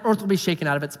 and the earth will be shaken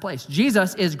out of its place.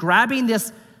 Jesus is grabbing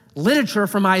this literature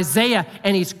from Isaiah,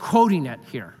 and he's quoting it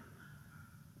here.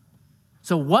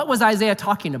 So what was Isaiah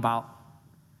talking about?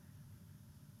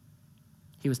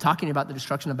 He was talking about the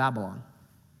destruction of Babylon.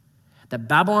 That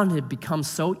Babylon had become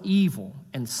so evil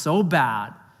and so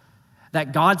bad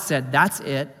that God said, that's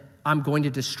it, I'm going to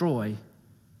destroy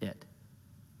it.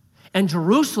 And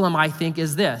Jerusalem, I think,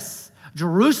 is this.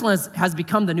 Jerusalem has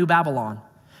become the new Babylon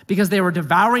because they were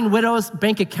devouring widows'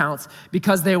 bank accounts,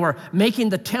 because they were making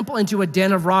the temple into a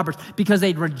den of robbers, because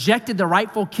they'd rejected the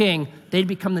rightful king. They'd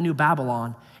become the new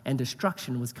Babylon, and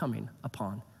destruction was coming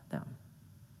upon them.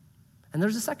 And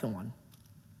there's a second one.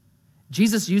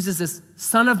 Jesus uses this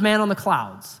Son of Man on the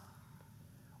clouds.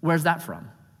 Where's that from?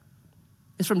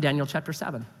 It's from Daniel chapter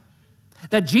 7.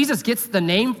 That Jesus gets the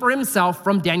name for himself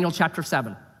from Daniel chapter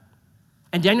 7.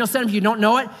 And Daniel 7, if you don't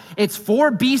know it, it's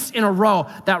 4 beasts in a row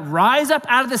that rise up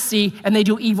out of the sea and they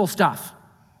do evil stuff.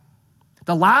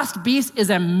 The last beast is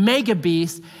a mega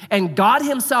beast, and God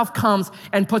himself comes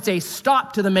and puts a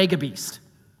stop to the mega beast.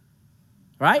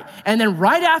 Right? And then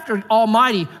right after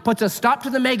Almighty puts a stop to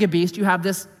the mega beast, you have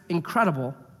this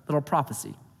incredible little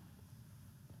prophecy.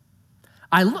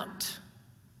 I looked.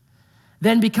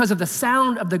 Then because of the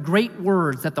sound of the great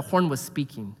words that the horn was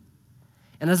speaking,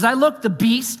 and as I looked, the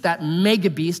beast, that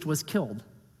mega beast, was killed,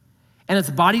 and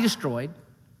its body destroyed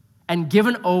and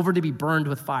given over to be burned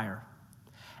with fire.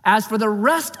 As for the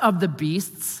rest of the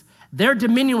beasts, their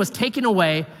dominion was taken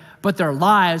away, but their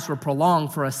lives were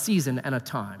prolonged for a season and a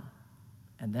time.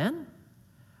 And then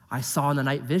I saw in the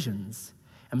night visions,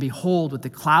 and behold, with the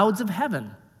clouds of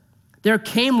heaven, there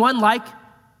came one like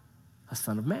a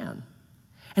son of man.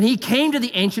 And he came to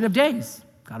the Ancient of Days,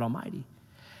 God Almighty,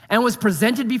 and was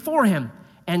presented before him.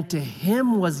 And to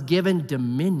him was given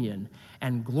dominion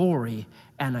and glory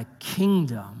and a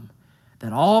kingdom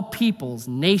that all peoples,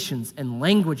 nations, and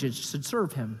languages should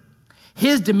serve him.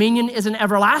 His dominion is an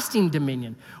everlasting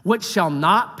dominion, which shall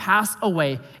not pass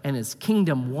away, and his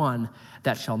kingdom one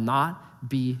that shall not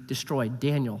be destroyed.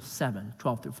 Daniel 7,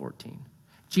 12 through 14.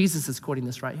 Jesus is quoting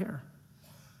this right here.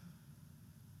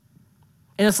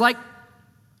 And it's like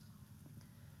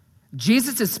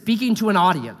Jesus is speaking to an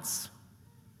audience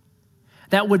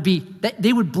that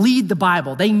they would bleed the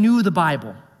Bible. They knew the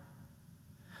Bible.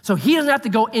 So he doesn't have to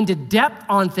go into depth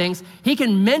on things. He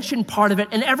can mention part of it,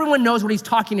 and everyone knows what he's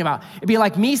talking about. It'd be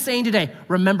like me saying today,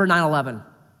 remember 9/11.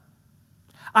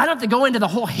 I don't have to go into the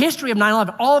whole history of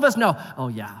 9/11. All of us know, oh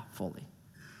yeah, fully.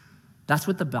 That's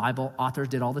what the Bible authors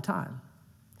did all the time.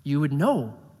 You would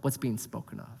know what's being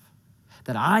spoken of.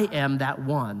 That I am that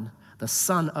one, the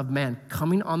Son of Man,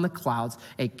 coming on the clouds.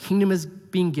 A kingdom is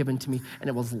being given to me, and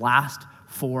it will last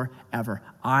forever.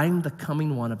 I'm the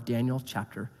coming one of Daniel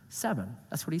chapter 7.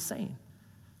 That's what he's saying.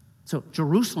 So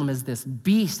Jerusalem is this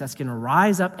beast that's going to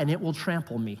rise up, and it will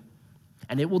trample me,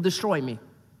 and it will destroy me,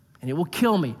 and it will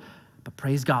kill me. But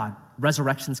praise God,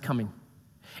 resurrection's coming.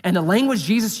 And the language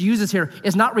Jesus uses here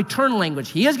is not return language.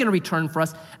 He is going to return for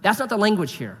us. That's not the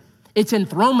language here. It's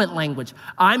enthronement language.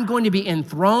 I'm going to be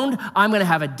enthroned. I'm going to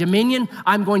have a dominion.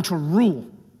 I'm going to rule.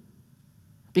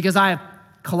 Because I have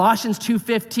Colossians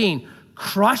 2:15,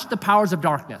 crushed the powers of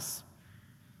darkness.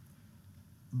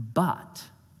 But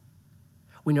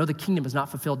we know the kingdom is not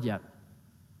fulfilled yet.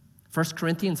 1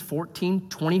 Corinthians 14,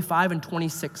 25 and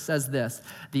 26 says this,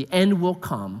 the end will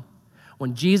come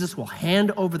when Jesus will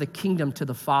hand over the kingdom to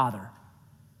the Father.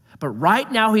 But right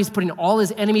now he's putting all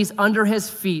his enemies under his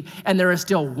feet, and there is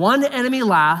still one enemy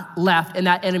left, and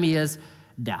that enemy is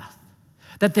death.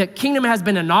 That the kingdom has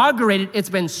been inaugurated, it's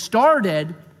been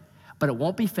started, but it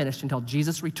won't be finished until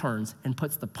Jesus returns and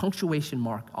puts the punctuation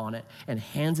mark on it and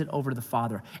hands it over to the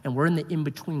Father. And we're in the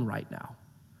in-between right now.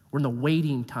 We're in the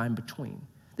waiting time between.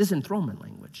 This is enthronement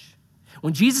language.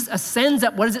 When Jesus ascends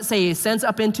up, what does it say? He ascends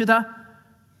up into the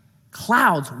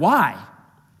clouds. Why?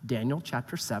 Daniel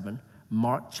chapter 7,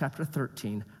 Mark chapter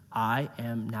 13, I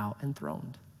am now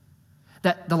enthroned.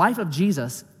 That the life of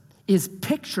Jesus is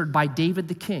pictured by David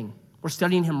the king. We're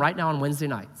studying him right now on Wednesday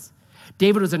nights.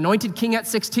 David was anointed king at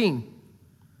 16.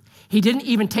 He didn't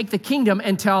even take the kingdom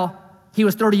until he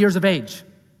was 30 years of age.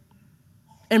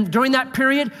 And during that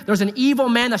period, there's an evil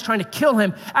man that's trying to kill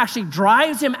him, actually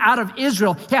drives him out of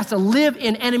Israel. He has to live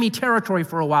in enemy territory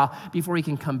for a while before he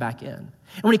can come back in.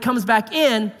 And when he comes back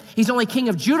in, he's only king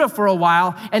of Judah for a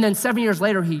while, and then 7 years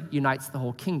later, he unites the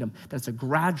whole kingdom. That's a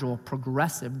gradual,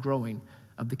 progressive growing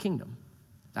of the kingdom.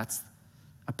 That's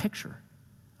a picture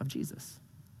of Jesus.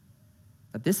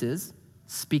 That this is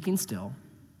speaking still,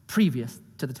 previous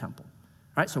to the temple.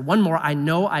 All right, so one more. I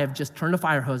know I have just turned a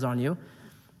fire hose on you,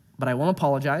 but I won't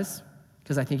apologize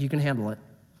because I think you can handle it.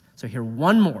 So here,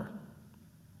 one more.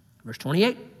 Verse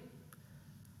 28.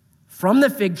 From the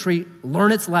fig tree,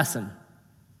 learn its lesson.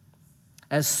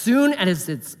 As soon as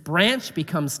its branch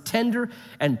becomes tender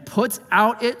and puts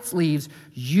out its leaves,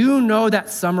 you know that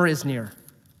summer is near.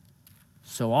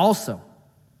 So also,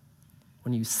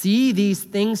 when you see these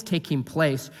things taking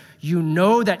place, you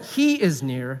know that he is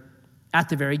near at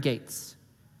the very gates.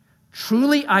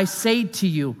 Truly I say to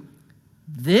you,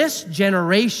 this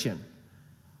generation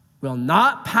will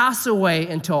not pass away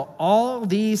until all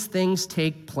these things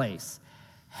take place.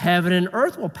 Heaven and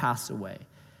earth will pass away,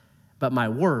 but my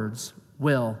words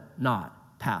will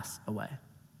not pass away.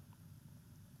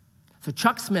 So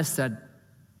Chuck Smith said,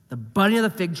 the budding of the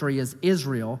fig tree is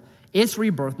Israel, its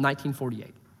rebirth,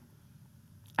 1948.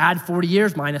 Add 40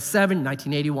 years, minus 7,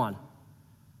 1981.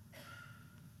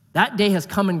 That day has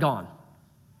come and gone.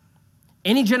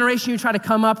 Any generation you try to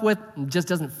come up with just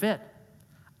doesn't fit.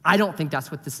 I don't think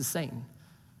that's what this is saying.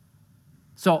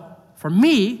 So for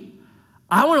me,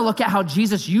 I want to look at how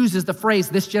Jesus uses the phrase,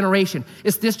 this generation.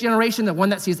 Is this generation the one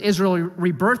that sees Israel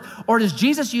rebirth, or does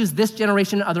Jesus use this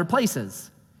generation in other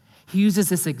places? He uses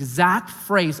this exact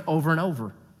phrase over and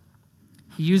over.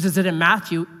 He uses it in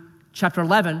Matthew chapter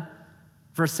 11,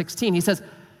 verse 16. He says,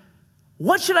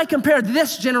 what should I compare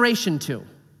this generation to?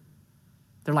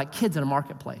 They're like kids in a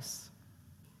marketplace.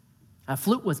 A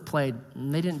flute was played,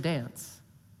 and they didn't dance.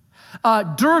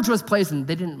 Dirge was played, and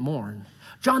they didn't mourn.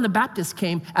 John the Baptist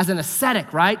came as an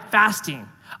ascetic, right? Fasting.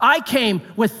 I came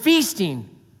with feasting,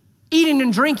 eating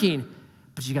and drinking,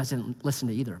 but you guys didn't listen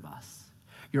to either of us.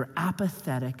 You're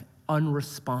apathetic,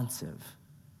 unresponsive,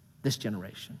 this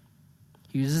generation.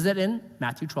 He uses it in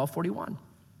Matthew 12:41.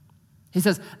 He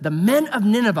says, the men of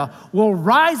Nineveh will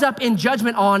rise up in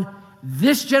judgment on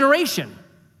this generation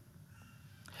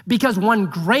because one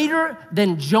greater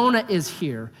than Jonah is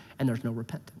here, and there's no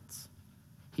repentance.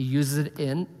 He uses it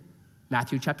in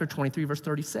Matthew chapter 23, verse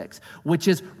 36, which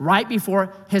is right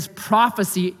before his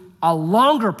prophecy, a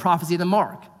longer prophecy than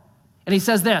Mark. And he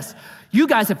says this, you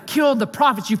guys have killed the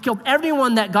prophets. You've killed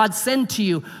everyone that God sent to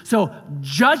you. So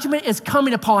judgment is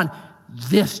coming upon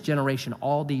this generation.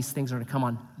 All these things are going to come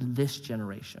on this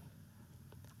generation.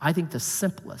 I think the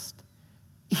simplest,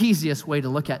 easiest way to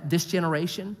look at this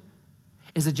generation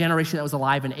is a generation that was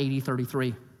alive in AD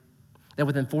 33, that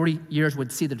within 40 years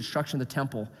would see the destruction of the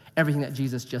temple, everything that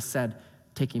Jesus just said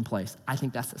taking place. I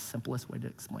think that's the simplest way to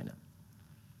explain it.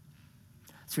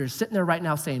 So you're sitting there right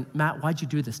now saying, Matt, why'd you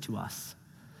do this to us?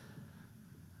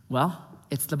 Well,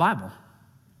 it's the Bible.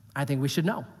 I think we should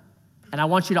know. And I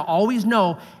want you to always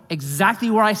know exactly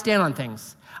where I stand on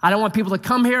things. I don't want people to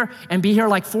come here and be here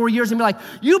like 4 years and be like,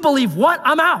 you believe what?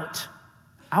 I'm out.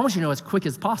 I want you to know as quick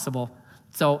as possible.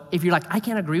 So if you're like, I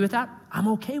can't agree with that, I'm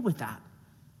okay with that.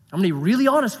 I'm gonna be really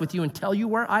honest with you and tell you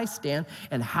where I stand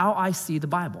and how I see the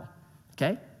Bible,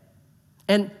 okay?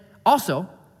 And also,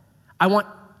 I want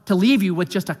to leave you with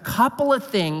just a couple of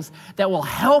things that will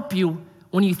help you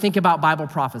when you think about Bible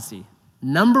prophecy.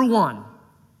 Number one,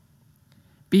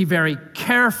 be very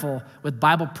careful with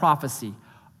Bible prophecy.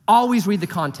 Always read the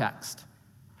context.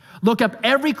 Look up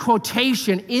every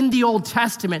quotation in the Old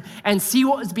Testament and see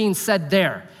what was being said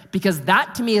there, because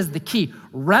that to me is the key.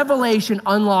 Revelation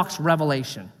unlocks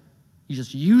revelation. You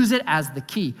just use it as the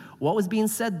key. What was being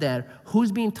said there?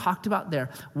 Who's being talked about there?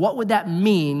 What would that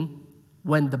mean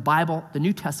when the Bible, the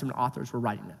New Testament authors were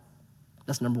writing it?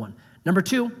 That's number one. Number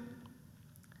two,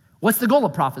 what's the goal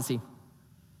of prophecy?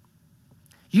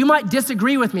 You might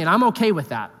disagree with me, and I'm okay with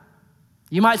that.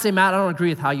 You might say, Matt, I don't agree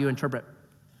with how you interpret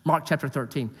Mark chapter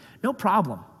 13. No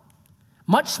problem.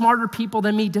 Much smarter people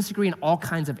than me disagree in all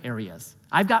kinds of areas.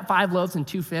 I've got 5 loaves and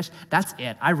 2 fish. That's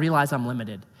it. I realize I'm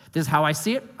limited. This is how I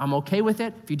see it. I'm okay with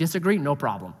it. If you disagree, no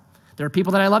problem. There are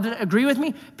people that I love that agree with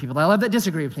me, people that I love that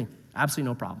disagree with me. Absolutely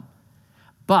no problem.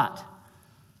 But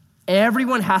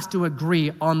everyone has to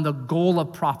agree on the goal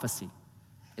of prophecy.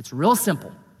 It's real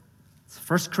simple. It's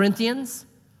 1 Corinthians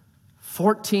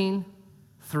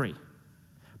 14:3.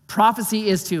 Prophecy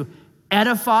is to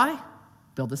edify,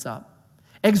 build this up,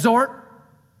 exhort,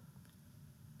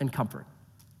 and comfort.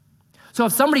 So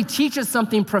if somebody teaches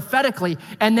something prophetically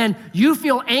and then you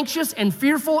feel anxious and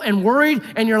fearful and worried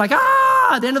and you're like,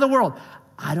 the end of the world,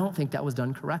 I don't think that was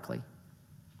done correctly.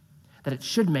 That it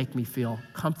should make me feel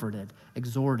comforted,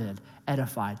 exhorted,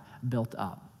 edified, built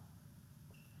up.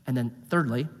 And then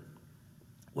thirdly,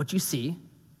 what you see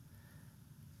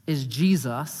is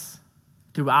Jesus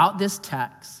throughout this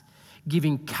text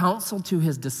giving counsel to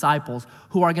his disciples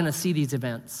who are going to see these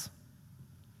events.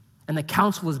 And the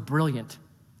counsel is brilliant.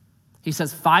 He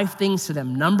says 5 things to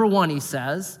them. Number 1, he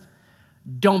says,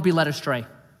 don't be led astray.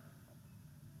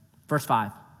 Verse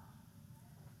 5.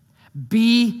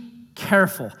 Be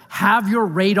careful. Have your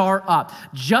radar up.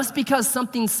 Just because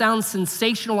something sounds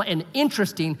sensational and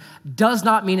interesting does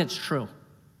not mean it's true.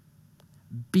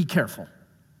 Be careful.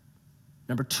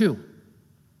 Number 2,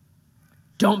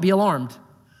 don't be alarmed.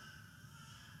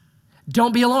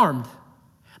 Don't be alarmed.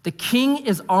 The king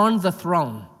is on the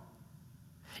throne.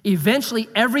 Eventually,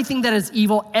 everything that is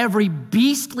evil, every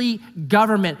beastly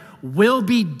government will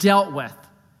be dealt with.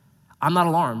 I'm not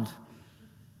alarmed.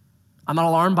 I'm not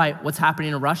alarmed by what's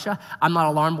happening in Russia. I'm not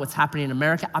alarmed by what's happening in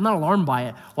America. I'm not alarmed by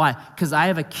it. Why? Because I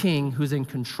have a king who's in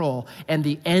control, and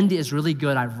the end is really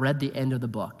good. I've read the end of the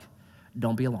book.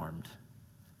 Don't be alarmed.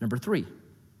 Number 3,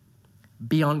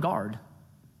 be on guard.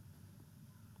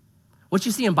 What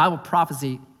you see in Bible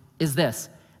prophecy is this.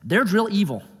 There's real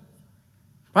evil,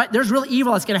 right? There's real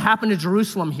evil that's going to happen to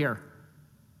Jerusalem here.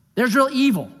 There's real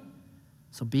evil.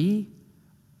 So be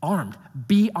armed.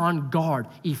 Be on guard.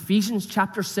 Ephesians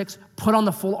chapter 6, put on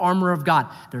the full armor of God.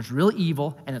 There's real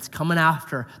evil, and it's coming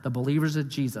after the believers of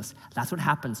Jesus. That's what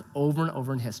happens over and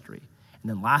over in history.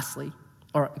 And then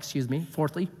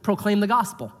fourthly, proclaim the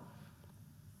gospel.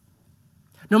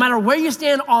 No matter where you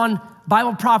stand on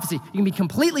Bible prophecy, you can be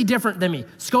completely different than me.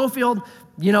 Schofield,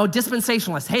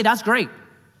 dispensationalist. Hey, that's great.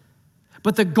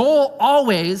 But the goal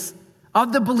always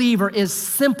of the believer is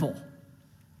simple.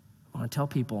 I want to tell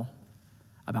people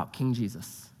about King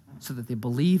Jesus so that they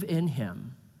believe in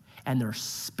him and they're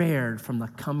spared from the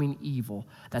coming evil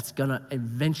that's going to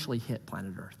eventually hit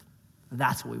planet Earth.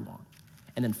 That's what we want.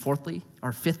 And then fifthly,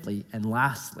 and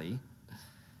lastly,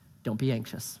 don't be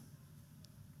anxious.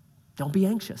 Don't be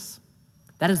anxious.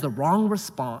 That is the wrong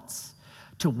response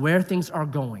to where things are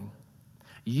going.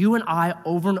 You and I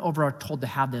over and over are told to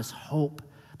have this hope,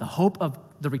 the hope of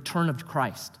the return of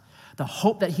Christ, the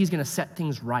hope that he's going to set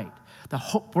things right, the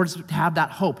hope, we're to have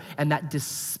that hope, and that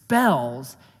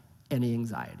dispels any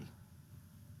anxiety.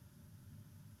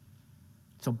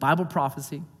 So Bible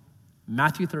prophecy,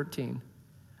 Matthew 13,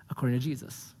 according to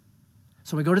Jesus.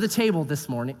 So when we go to the table this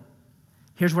morning,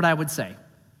 here's what I would say.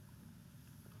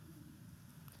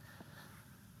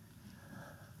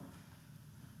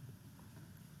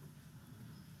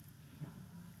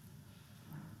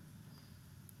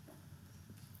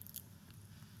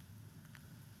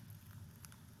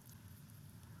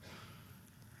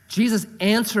 Jesus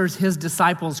answers his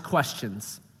disciples'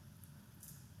 questions.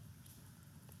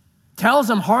 Tells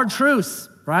them hard truths,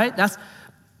 right?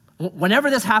 Whenever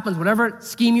this happens, whatever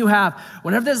scheme you have,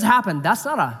 whenever this happens, that's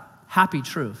not a happy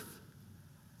truth.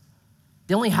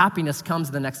 The only happiness comes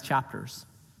in the next chapters.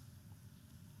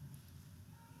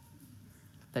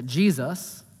 That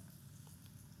Jesus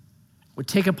would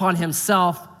take upon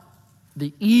himself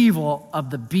the evil of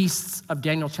the beasts of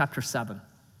Daniel chapter 7.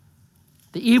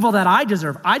 The evil that I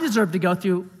deserve. I deserve to go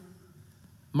through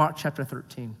Mark chapter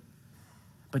 13.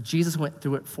 But Jesus went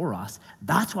through it for us.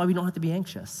 That's why we don't have to be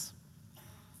anxious.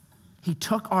 He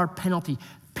took our penalty,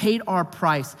 paid our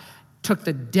price, took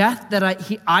the death that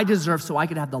I deserve so I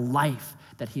could have the life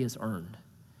that he has earned.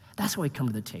 That's why we come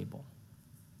to the table.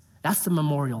 That's the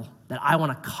memorial that I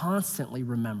want to constantly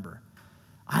remember.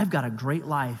 I've got a great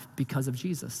life because of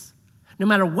Jesus. No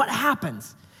matter what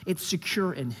happens, it's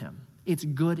secure in him. It's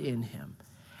good in him,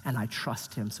 and I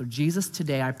trust him. So Jesus,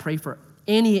 today, I pray for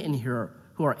any in here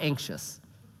who are anxious.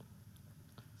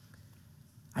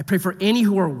 I pray for any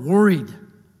who are worried,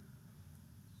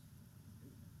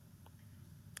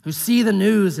 who see the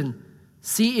news and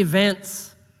see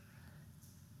events,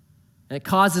 and it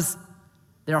causes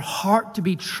their heart to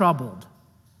be troubled.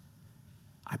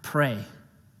 I pray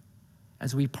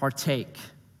as we partake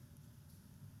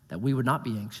that we would not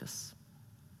be anxious,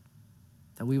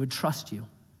 that we would trust you,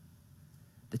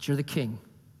 that you're the King,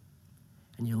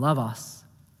 and you love us,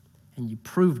 and you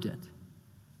proved it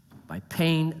by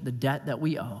paying the debt that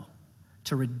we owe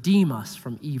to redeem us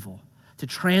from evil, to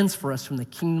transfer us from the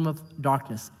kingdom of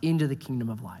darkness into the kingdom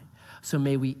of light. So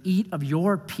may we eat of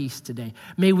your peace today.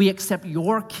 May we accept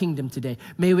your kingdom today.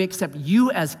 May we accept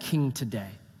you as King today.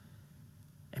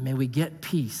 And may we get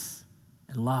peace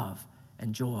and love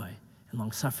and joy and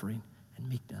long-suffering and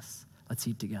meekness. Let's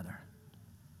eat together.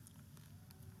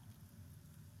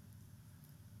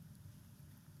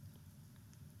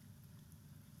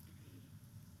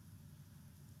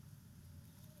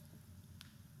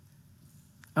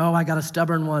 Oh, I got a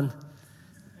stubborn one.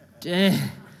 Dang.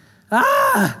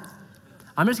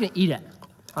 I'm just going to eat it.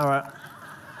 All right.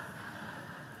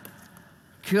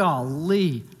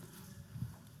 Golly.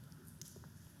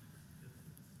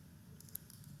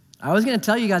 I was going to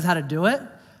tell you guys how to do it.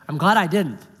 I'm glad I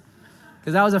didn't,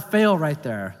 because that was a fail right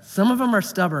there. Some of them are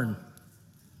stubborn.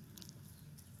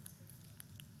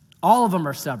 All of them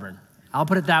are stubborn. I'll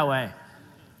put it that way.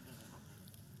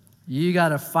 You got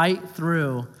to fight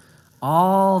through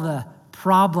all the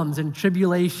problems and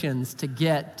tribulations to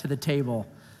get to the table.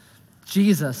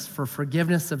 Jesus for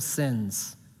forgiveness of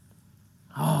sins.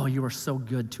 Oh, you are so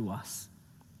good to us.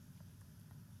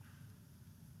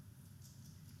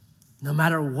 No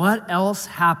matter what else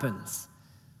happens,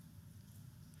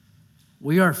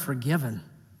 we are forgiven.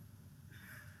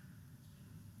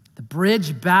 The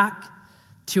bridge back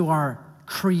to our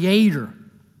Creator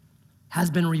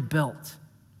has been rebuilt.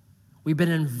 We've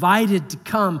been invited to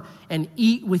come and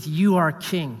eat with you, our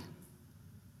King.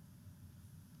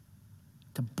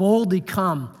 To boldly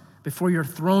come before your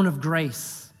throne of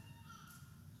grace.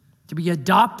 To be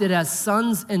adopted as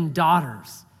sons and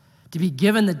daughters. To be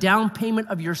given the down payment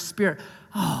of your Spirit.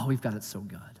 Oh, we've got it so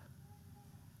good.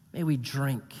 May we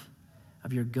drink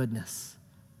of your goodness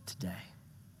today.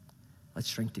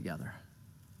 Let's drink together.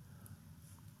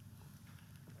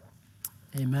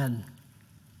 Amen.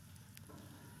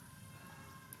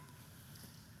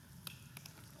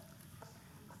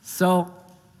 So,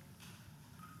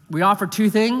 we offer two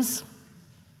things.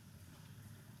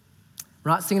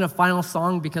 We're not singing a final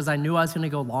song because I knew I was going to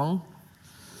go long.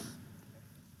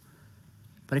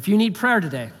 But if you need prayer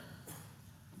today,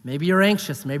 maybe you're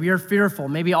anxious, maybe you're fearful,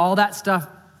 maybe all that stuff,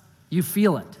 you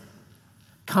feel it.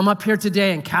 Come up here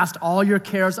today and cast all your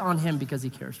cares on him because he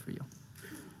cares for you.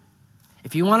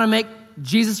 If you want to make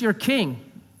Jesus your King,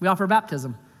 we offer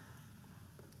baptism.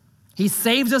 He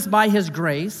saves us by his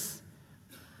grace.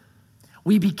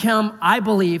 We become, I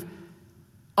believe,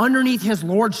 underneath his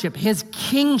lordship, his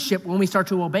kingship when we start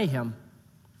to obey him.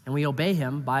 And we obey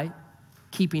him by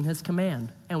keeping his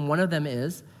command. And one of them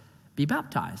is, be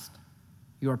baptized.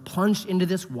 You are plunged into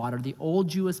this water. The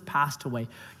old you has passed away.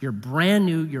 You're brand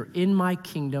new. You're in my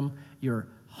kingdom.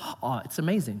 It's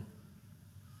amazing.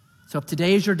 So if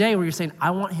today is your day where you're saying, I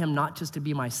want him not just to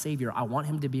be my Savior, I want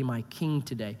him to be my King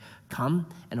today, come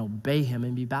and obey him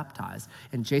and be baptized.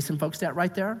 And Jason Folkstedt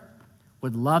right there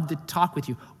would love to talk with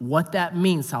you what that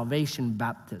means, salvation,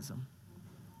 baptism.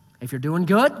 If you're doing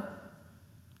good,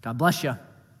 God bless you.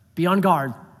 Be on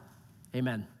guard.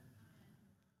 Amen.